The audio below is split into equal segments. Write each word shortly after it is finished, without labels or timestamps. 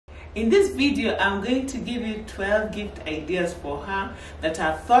In this video, I'm going to give you 12 gift ideas for her that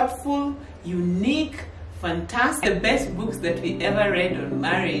are thoughtful, unique, fantastic. The best books that we ever read on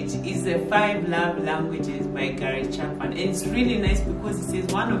marriage is The 5 Love Languages by Gary Chapman. And it's really nice because it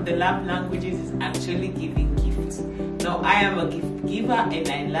says one of the love languages is actually giving gifts. Now, I am a gift giver and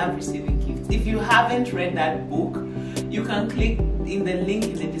I love receiving gifts. If you haven't read that book, you can click in the link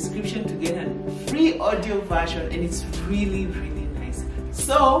in the description to get a free audio version, and it's really nice.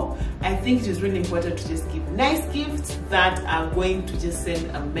 So I think it is really important to just give nice gifts that are going to just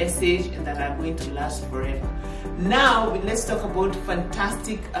send a message and that are going to last forever. Now let's talk about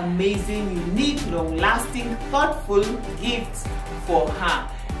fantastic, amazing, unique, long-lasting, thoughtful gifts for her.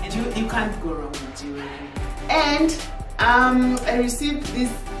 And you can't go wrong with jewelry. And I received this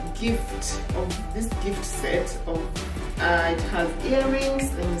gift set of it has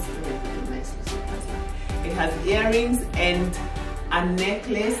earrings. Let me put it nicely so it has earrings and a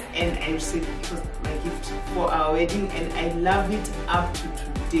necklace, and I received it was my gift for our wedding, and I love it up to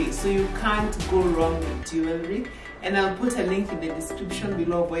today. So you can't go wrong with jewelry, and I'll put a link in the description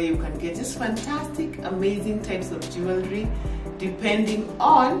below where you can get just fantastic, amazing types of jewelry depending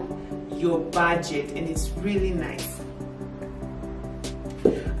on your budget, and it's really nice.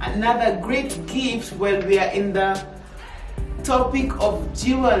 Another great gift while we are in the topic of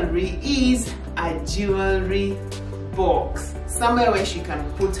jewelry is a jewelry box, somewhere where she can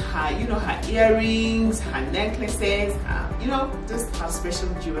put her, her earrings, her necklaces, just her special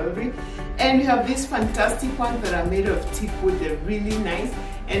jewelry. And we have these fantastic ones that are made of teak wood. They're really nice,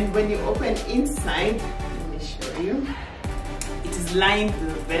 and when you open inside, let me show you, it is lined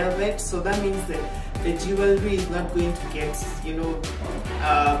with velvet, so that means that the jewelry is not going to get,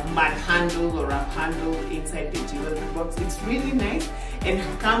 manhandled or uphandled inside the jewelry box. It's really nice and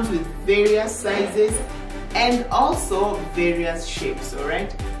comes with various sizes and also various shapes. All right,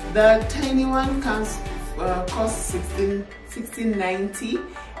 the tiny one costs $16.90,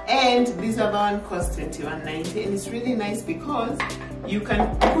 and this other one costs $21.90, and it's really nice because you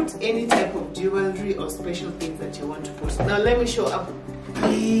can put any type of jewelry or special things that you want to put. Now let me show up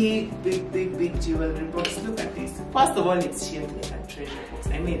big jewelry box. Look at this. First of all, it's shaped like a treasure box.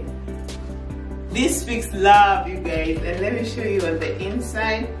 I mean, this speaks love, you guys. And let me show you on the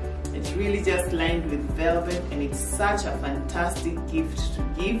inside. It's really just lined with velvet, and it's such a fantastic gift to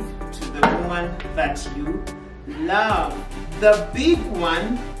give to the woman that you love. The big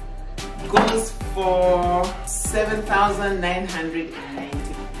one goes for $7,990.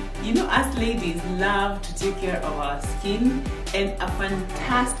 Us ladies love to take care of our skin, and a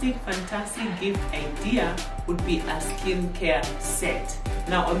fantastic gift idea would be a skincare set.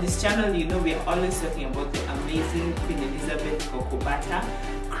 Now on this channel, we are always talking about the amazing Queen Elizabeth Cocoa Butter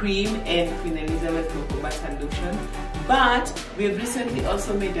cream and Queen Elizabeth Cocoa Butter lotion, but we've recently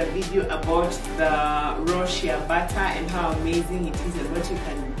also made a video about the raw shea butter and how amazing it is and what you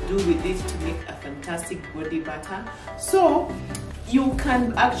can do with it to make a fantastic body butter. So you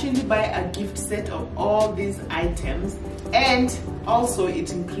can actually buy a gift set of all these items, and also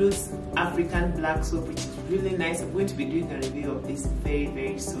it includes African black soap, which is really nice. I'm going to be doing a review of this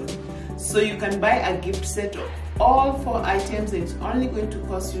very soon. So you can buy a gift set of all 4 items, and it's only going to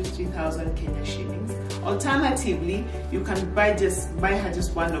cost you 3,000 Kenya shillings. Alternatively, you can buy her just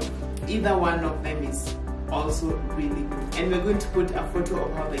either one of them is also really good. And we're going to put a photo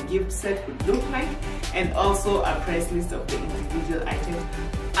of how the gift set would look like, and also a price list of the individual items.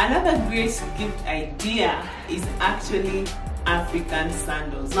 Another great gift idea is actually African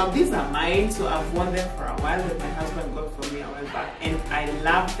sandals. Now these are mine, so I've worn them for a while that my husband got for me a while back, and I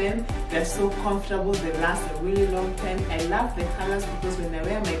love them. They're so comfortable, they last a really long time. I love the colors because when I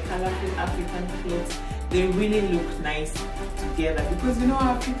wear my colorful African clothes, they really look nice together, because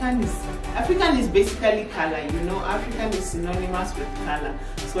African is basically color. African is synonymous with color.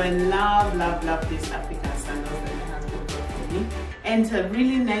 So I love these African sandals that my husband got for me, and it's a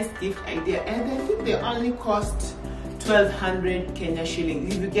really nice gift idea, and I think they only cost 1,200 Kenya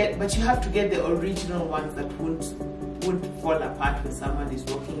shillings. But you have to get the original ones that won't fall apart when someone is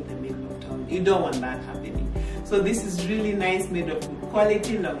walking in the middle of town. You don't want that happening. So this is really nice, made of good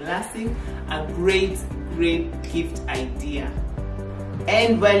quality, long lasting, a great gift idea.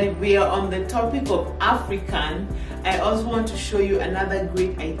 And while we are on the topic of African, I also want to show you another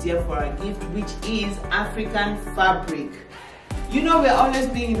great idea for a gift, which is African fabric. We're always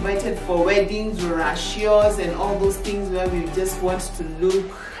being invited for weddings or rashios and all those things where we just want to look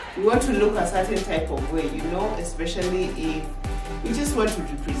a certain type of way, especially if we just want to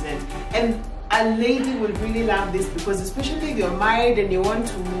represent. And a lady will really love this, because especially if you're married and you want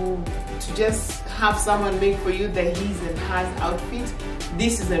to just have someone make for you the his and hers outfit,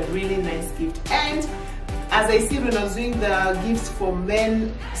 this is a really nice gift. And as I said when I was doing the gifts for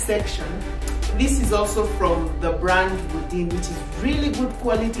men section, this is also from the brand Woodin, which is really good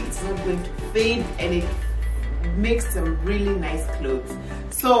quality. It's not going to fade, and it makes some really nice clothes.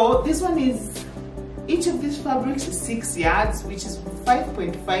 So this one is, each of these fabrics is 6 yards, which is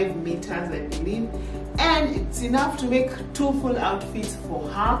 5.5 meters, I believe, and it's enough to make 2 full outfits for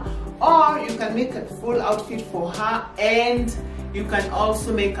her, or you can make a full outfit for her and you can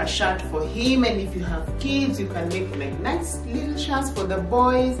also make a shirt for him. And if you have kids, you can make like nice little shirts for the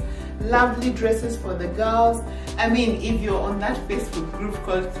boys, lovely dresses for the girls. I mean, if you're on that Facebook group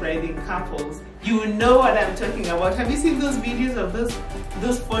called Thriving Couples, you will know what I'm talking about. Have you seen those videos of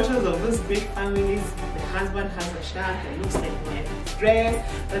those photos of those great families? The husband has a shirt that looks like my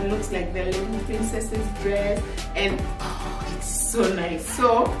dress, that looks like the little princess's dress, and oh, it's so nice.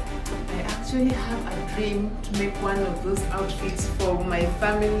 So I actually have a dream to make one of those outfits for my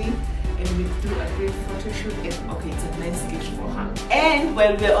family, and we do a great photo shoot, and okay, it's a nice gift for her. And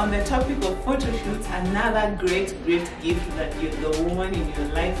while we're on the topic of photo shoots, another great gift that the woman in your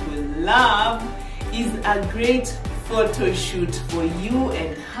life will love is a great photo shoot for you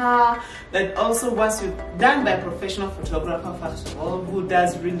and her, that also was done by a professional photographer, first of all, who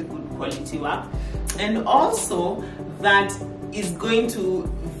does really good quality work, and also that is going to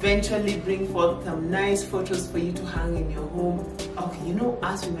eventually bring forth some nice photos for you to hang in your home. Okay, you know,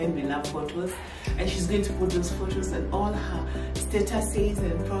 us women, we love photos, and she's going to put those photos on all her statuses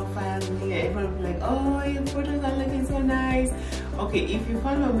and profiles, and everyone will be like, oh, your photos are looking so nice. Okay, if you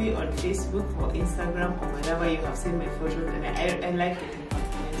follow me on Facebook or Instagram or whatever, you have seen my photos, and I like getting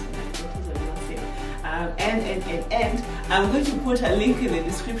compliments on my photos, I'm not saying. And I'm going to put a link in the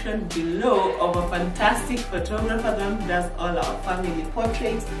description below of a fantastic photographer that does all our family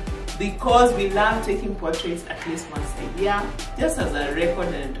portraits, because we love taking portraits at least once a year, just as a record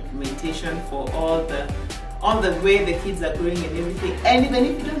and documentation for all the way the kids are growing and everything. And even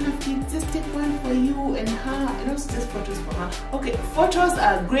if you don't have kids, just take one for you and her, and also just photos for her. Okay, photos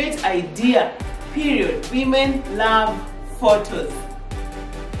are a great idea, period. Women love photos,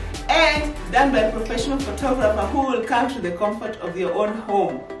 and done by a professional photographer who will come to the comfort of your own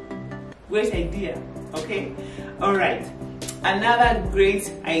home. Great idea, okay? All right, another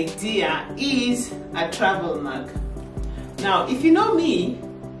great idea is a travel mug. Now, if you know me,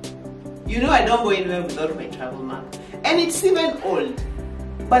 you know I don't go anywhere without my travel mug, and it's even old,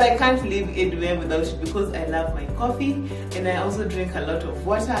 but I can't live anywhere without it because I love my coffee, and I also drink a lot of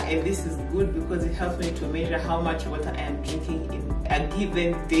water, and this is good because it helps me to measure how much water I am drinking in a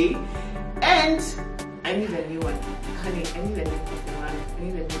given day. And I need a new one, honey. I need a new coffee mug. I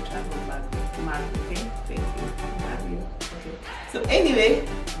need a new travel mug. Okay, thank you. Love you. Okay. So anyway,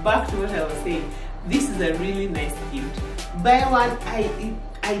 back to what I was saying. This is a really nice gift. Buy one.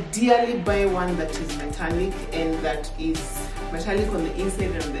 Ideally buy one that is metallic, and that is metallic on the inside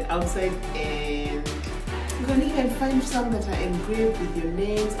and on the outside, and you can even find some that are engraved with your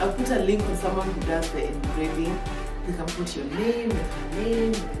names. I'll put a link on someone who does the engraving. You can put your name, her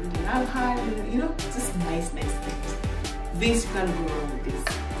name, you love her, you know, just nice things. This, you can't go wrong with this.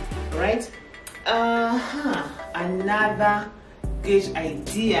 Alright? Another great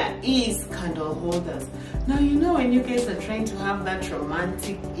idea is candle holders. Now, you know, when you guys are trying to have that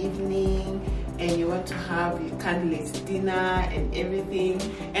romantic evening and you want to have your candlelit dinner and everything,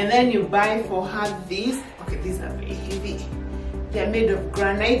 and then you buy for her these. Okay, these are very heavy. They're made of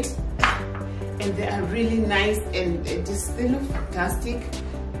granite, and they are really nice, and they look fantastic.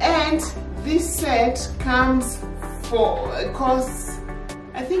 And this set comes for, it costs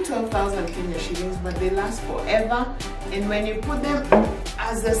I think 12,000 Kenya shillings, but they last forever. And when you put them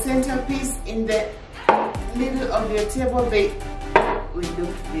as a centerpiece in the middle of your table, they will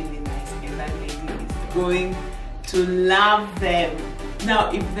look really nice, and that lady is going to love them.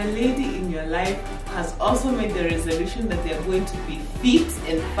 Now, if the lady in your life has also made the resolution that they are going to be fit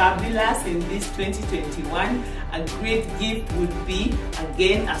and fabulous in this 2021, a great gift would be,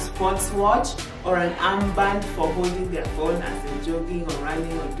 again, a sports watch or an armband for holding their phone as they're jogging or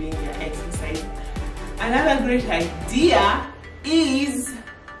running or doing their exercise. Another great idea is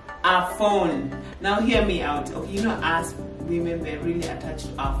a phone. Now hear me out. Okay, you know, us women, we're really attached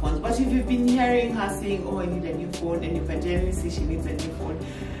to our phones. But if you've been hearing her saying, oh, I need a new phone, and you can generally see she needs a new phone,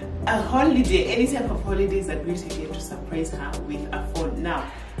 a holiday, any type of holiday is a great idea to surprise her with a phone.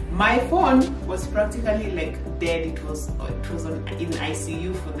 Now, My phone was practically like dead. It was in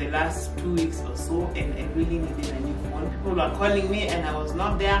ICU for the last 2 weeks or so, and I really needed a new phone. People were calling me and I was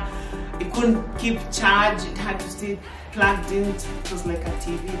not there. It couldn't keep charge. It had to stay plugged in. It was like a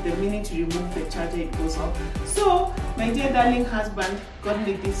TV. The minute you remove the charger, it goes off. So my dear darling husband got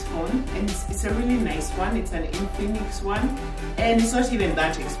me this phone, and it's a really nice one. It's an Infinix one, and it's not even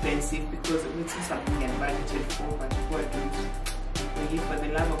that expensive because it's something I budgeted for, but poor dude, really for the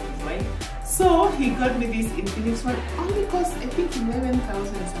love of his wife. So he got me this Infinix one. Only cost I think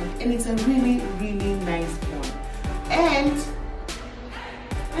 11,000 something, and it's a really, really nice phone. And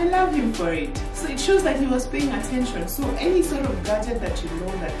I love him for it. So it shows that he was paying attention. So any sort of gadget that you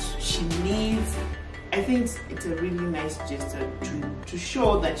know that she needs, I think it's a really nice gesture to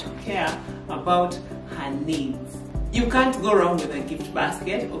show that you care about her needs. You can't go wrong with a gift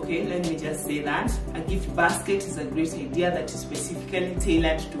basket, okay? Let me just say that. A gift basket is a great idea that is specifically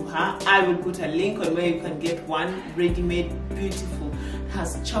tailored to her. I will put a link on where you can get one ready-made, beautiful. It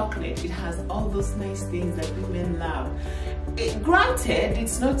has chocolate, it has all those nice things that women love. Granted,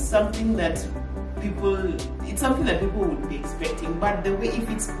 it's not something that it's something that people would be expecting, but the way, if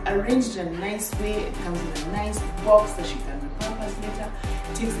it's arranged in a nice way, it comes in a nice box that she can repurpose later,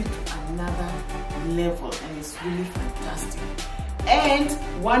 it takes it to another level, and it's really fantastic. And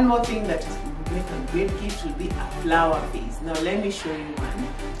one more thing that would make a great gift would be a flower vase. Now let me show you one.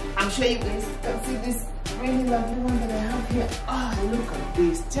 I'm sure you guys can see this really lovely one that I have here. Oh, look at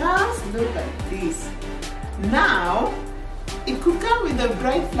this, just look at this. Now it could come with the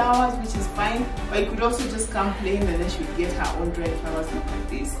dried flowers, which is fine, but it could also just come plain, and then she would get her own dried flowers. Look at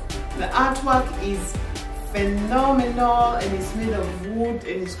this. The artwork is phenomenal, and it's made of wood,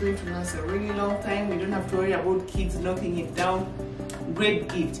 and it's going to last a really long time. We don't have to worry about kids knocking it down. Great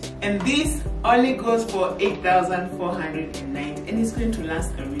gift. And this only goes for 8,490, and it's going to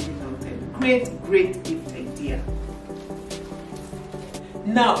last a really long time. Great gift idea.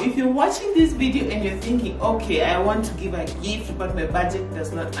 Now, if you're watching this video and you're thinking, okay, I want to give a gift, but my budget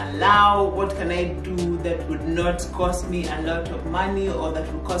does not allow, what can I do that would not cost me a lot of money, or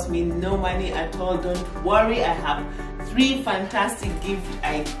that will cost me no money at all? Don't worry, I have 3 fantastic gift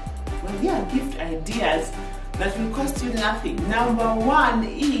ideas that will cost you nothing. Number 1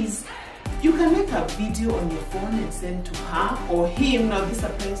 is you can make a video on your phone and send to her or him. Now this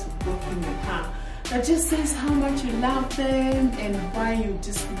applies to both him and her. That just says how much you love them and why you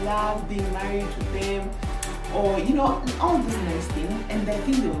just love being married to them, or you know, all these nice things. And I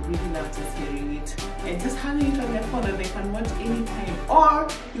think they would really love just hearing it and just having it on their phone that they can watch anytime. Or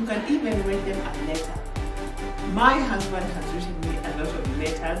you can even write them a letter. My husband has written me a lot of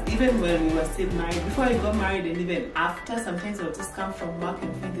letters, even when we were still married, before we got married, and even after. Sometimes I'll just come from work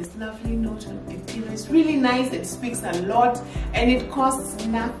and find this lovely note on my pillow. It's really nice, it speaks a lot, and it costs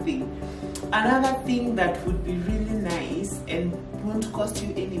nothing. Another thing that would be really nice and won't cost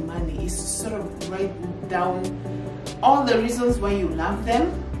you any money is to sort of write down all the reasons why you love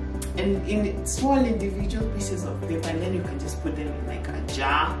them, and in small individual pieces of paper, and then you can just put them in like a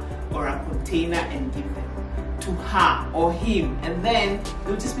jar or a container and give them to her or him, and then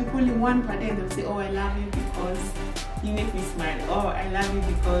they'll just be pulling one per day, and they'll say, oh, I love you because you make me smile, oh, I love you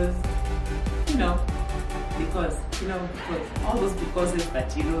because because all those becauses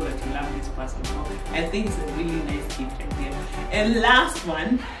that you know that you love this person. I think it's a really nice gift idea. And last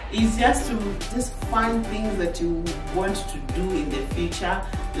one is just fun things that you want to do in the future,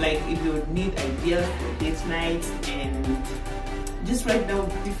 like if you need ideas for date nights, and just write down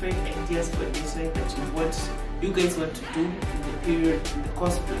different ideas for date night that you guys want to do in the period, in the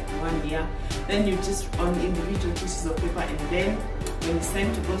course of like 1 year. Then you just on individual pieces of paper, and then when it's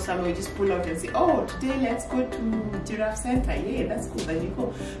time to go somewhere, you just pull out and say, oh, today let's go to Giraffe Center. Yeah, that's cool, then you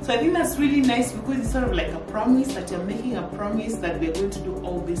go. So I think that's really nice, because it's sort of like a promise that you're making, a promise that we're going to do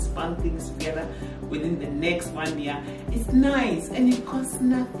all these fun things together within the next 1 year. It's nice, and it costs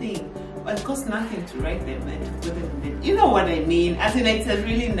nothing. Well, it costs nothing to write them and to put them in there. You know what I mean? As in, it's a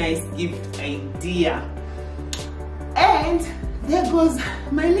really nice gift idea. And there goes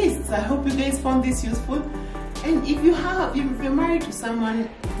my list. I hope you guys found this useful. And if you're married to someone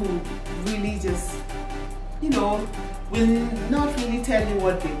who really just, will not really tell you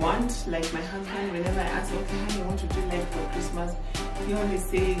what they want, like my husband, whenever I ask, okay, honey, what would you like for Christmas? He always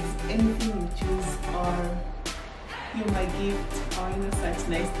says, anything you choose, or you're my gift, or such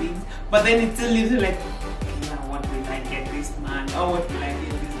nice things. But then it still leaves you like, okay, now what will I get this man, or what will I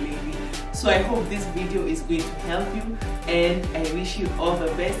get this lady? So I hope this video is going to help you, and I wish you all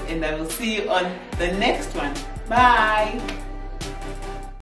the best, and I will see you on the next one. Bye.